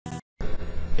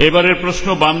এবারের প্রশ্ন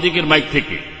বাম দিকের মাইক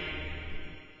থেকে।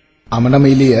 আমার নাম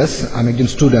ইলিয়াস, আমি একজন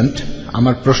স্টুডেন্ট।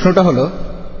 আমার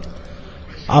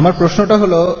প্রশ্নটা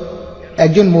হলো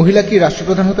একজন মহিলা কি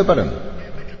রাষ্ট্রপ্রধান হতে পারেন?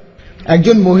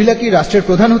 একজন মহিলা কি রাষ্ট্রের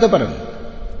প্রধান হতে পারেন?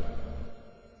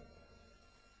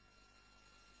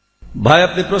 ভাই,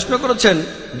 আপনি প্রশ্ন করেছেন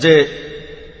যে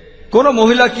কোন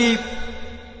মহিলা কি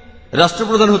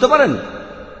রাষ্ট্রপ্রধান হতে পারেন?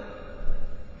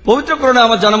 পবিত্র কোরআনে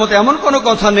আমার জানা মতে এমন কোনো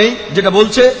কথা নেই যেটা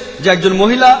বলছে যে একজন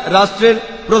মহিলা রাষ্ট্রের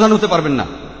প্রধান হতে পারবেন না।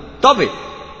 তবে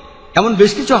এমন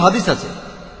বেশ কিছু হাদিস আছে,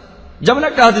 যেমন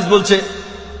একটা হাদিস বলছে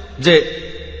যে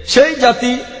সেই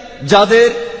জাতি যাদের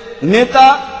নেতা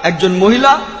একজন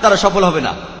মহিলা তারা সফল হবে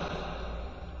না।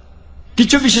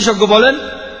 কিছু বিশেষজ্ঞ বলেন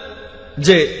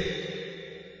যে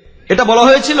এটা বলা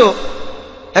হয়েছিল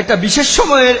একটা বিশেষ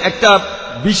সময়ের একটা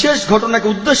বিশেষ ঘটনাকে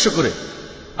উদ্দেশ্য করে,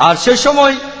 আর সে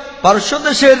সময় পারস্য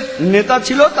দেশের নেতা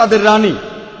ছিল তাদের রানী।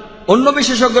 অন্য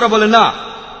বিশেষজ্ঞরা বলে না,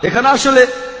 এখানে আসলে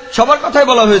সবার কথাই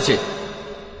বলা হয়েছে।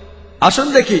 আসুন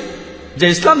দেখি যে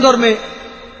ইসলাম ধর্মে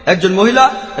একজন মহিলা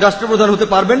রাষ্ট্রপ্রধান হতে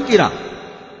পারবেন কিনা।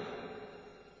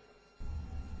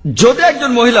 যদি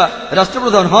একজন মহিলা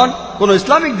রাষ্ট্রপ্রধান হন কোন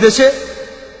ইসলামিক দেশে,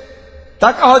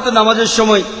 তাকে হয়তো নামাজের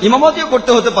সময় ইমামতিও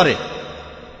করতে হতে পারে।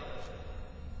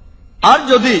 আর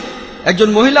যদি একজন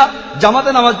মহিলা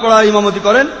জামাতে নামাজ পড়ার ইমামতি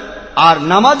করেন, আর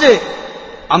নামাজে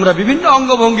আমরা বিভিন্ন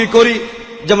অঙ্গভঙ্গি করি,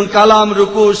 যেমন কালাম,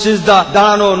 রুকু, সিজদা,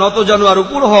 দাঁড়ানো, নতজানু আর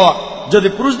উপর হওয়া, যদি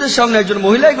পুরুষদের সামনে একজন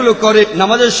মহিলা এগুলো করে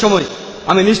নামাজের সময়,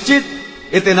 আমি নিশ্চিত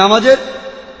এতে নামাজের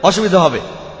অসুবিধা হবে।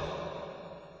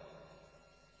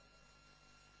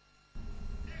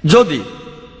 যদি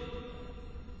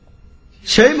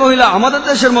সেই মহিলা আমাদের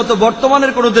দেশের মতো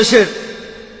বর্তমানের কোন দেশের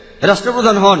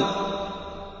রাষ্ট্রপ্রধান হন,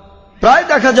 প্রায়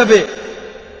দেখা যাবে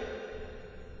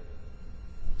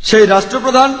সেই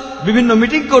রাষ্ট্রপ্রধান বিভিন্ন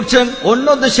মিটিং করছেন অন্য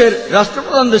দেশের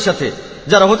রাষ্ট্রপ্রধানদের সাথে,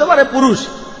 যারা হতে পারে পুরুষ,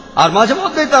 আর মাঝে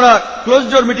মধ্যেই তারা ক্লোজ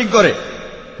ডোর মিটিং করে,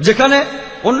 যেখানে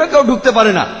অন্য কেউ ঢুকতে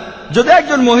পারে না। যদি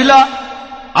একজন মহিলা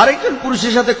আরেকজন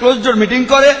পুরুষের সাথে ক্লোজ ডোর মিটিং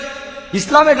করে,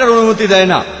 ইসলাম এটার অনুমতি দেয়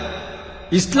না।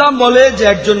 ইসলাম বলে যে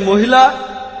একজন মহিলা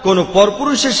কোন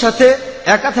পরপুরুষের সাথে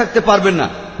একা থাকতে পারবেন না,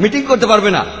 মিটিং করতে পারবে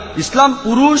না। ইসলাম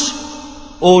পুরুষ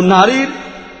ও নারীর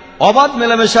অবাধ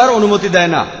মেলামেশার অনুমতি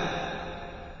দেয় না।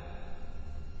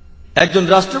 একজন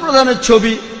রাষ্ট্রপ্রধানের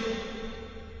ছবি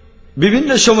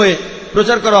বিভিন্ন সময়ে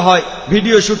প্রচার করা হয়,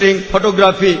 ভিডিও শুটিং,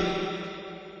 ফটোগ্রাফি।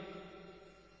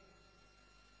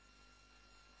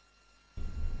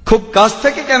 খুব কাছ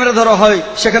থেকে ক্যামেরা ধরা হয়,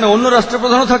 সেখানে অন্য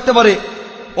রাষ্ট্রপ্রধানও থাকতে পারে,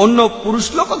 অন্য পুরুষ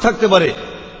লোকও থাকতে পারে।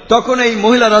 তখন এই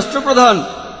মহিলা রাষ্ট্রপ্রধান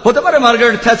হতে পারে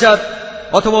মার্গারেট থ্যাচার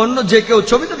অথবা অন্য যে কেউ।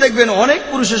 ছবিতে দেখবেন অনেক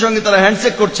পুরুষের সঙ্গে তারা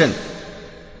হ্যান্ডশেক করছেন।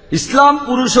 ইসলাম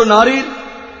পুরুষ ও নারীর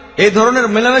এই ধরনের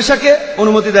মেলামেশাকে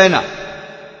অনুমতি দেয় না।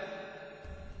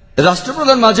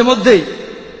 রাষ্ট্রপ্রধান মাঝে মধ্যেই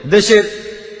দেশের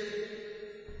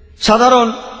সাধারণ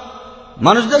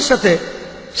মানুষদের সাথে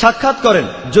সাক্ষাৎ করেন।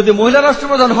 যদি মহিলা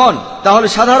রাষ্ট্রপ্রধান হন, তাহলে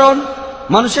সাধারণ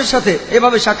মানুষের সাথে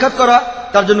এভাবে সাক্ষাৎ করা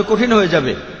তার জন্য কঠিন হয়ে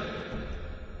যাবে।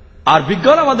 আর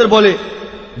বিজ্ঞান আমাদের বলে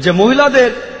যে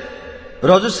মহিলাদের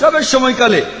রজস্রাবের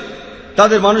সময়কালে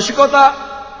তাদের মানসিকতা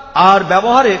আর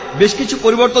ব্যবহারে বেশ কিছু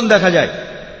পরিবর্তন দেখা যায়,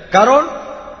 কারণ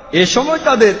এ সময়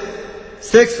তাদের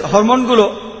সেক্স হরমোনগুলো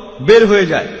বের হয়ে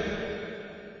যায়।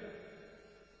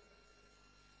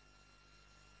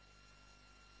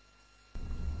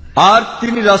 আর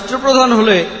তিনি রাষ্ট্রপ্রধান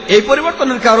হলে এই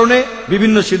পরিবর্তনের কারণে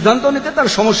বিভিন্ন সিদ্ধান্ত নিতে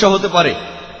তার সমস্যা হতে পারে।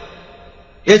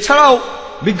 এছাড়াও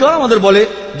বিজ্ঞান আমাদের বলে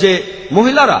যে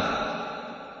মহিলারা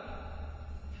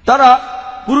তারা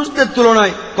পুরুষদের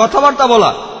তুলনায়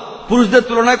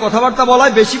কথাবার্তা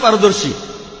বলায় বেশি পারদর্শী।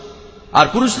 আর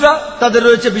পুরুষরা তাদের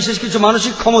রয়েছে বিশেষ কিছু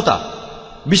মানসিক ক্ষমতা।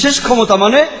 বিশেষ ক্ষমতা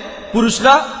মানে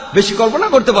পুরুষরা বেশি কল্পনা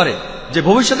করতে পারে যে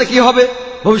ভবিষ্যতে কি হবে,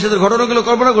 ভবিষ্যতের ঘটনাগুলো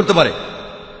কল্পনা করতে পারে।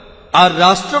 আর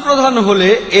রাষ্ট্রপ্রধান হলে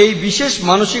এই বিশেষ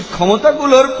মানসিক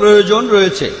ক্ষমতাগুলোর প্রয়োজন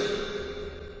রয়েছে।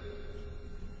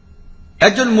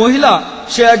 একজন মহিলা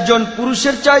সে একজন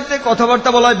পুরুষের চাইতে কথাবার্তা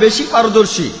বলায় বেশি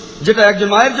পারদর্শী, যেটা একজন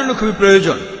মায়ের জন্য খুবই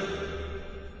প্রয়োজন।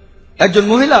 একজন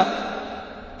মহিলা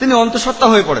তিনি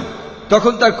অন্তঃসত্ত্বা হয়ে পড়েন,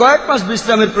 তখন তার কয়েক মাস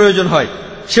বিশ্রামের প্রয়োজন হয়।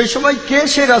 সেই সময় কে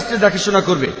সে রাষ্ট্রের দেখাশোনা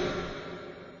করবে?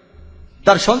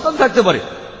 তার সন্তান থাকতে পারে।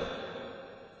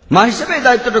 মা হিসেবে এই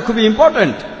দায়িত্বটা খুবই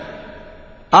ইম্পর্ট্যান্ট।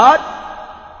 আর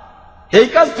এই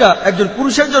কাজটা একজন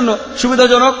পুরুষের জন্য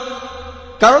সুবিধাজনক,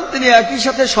 কারণ তিনি একই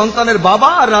সাথে সন্তানের বাবা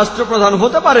আর রাষ্ট্রপ্রধান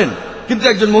হতে পারেন। কিন্তু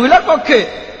একজন মহিলার পক্ষে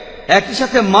একই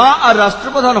সাথে মা আর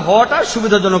রাষ্ট্রপ্রধান হওয়াটা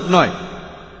সুবিধাজনক নয়।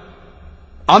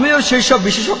 আমিও সেই সব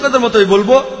বিশেষজ্ঞদের মতোই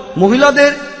বলবো,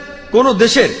 মহিলাদের কোন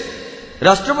দেশের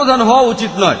রাষ্ট্রপ্রধান হওয়া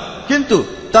উচিত নয়। কিন্তু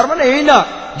তার মানে এই না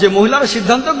যে মহিলারা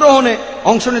সিদ্ধান্ত গ্রহণে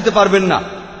অংশ নিতে পারবেন না।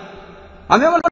 আমি আমার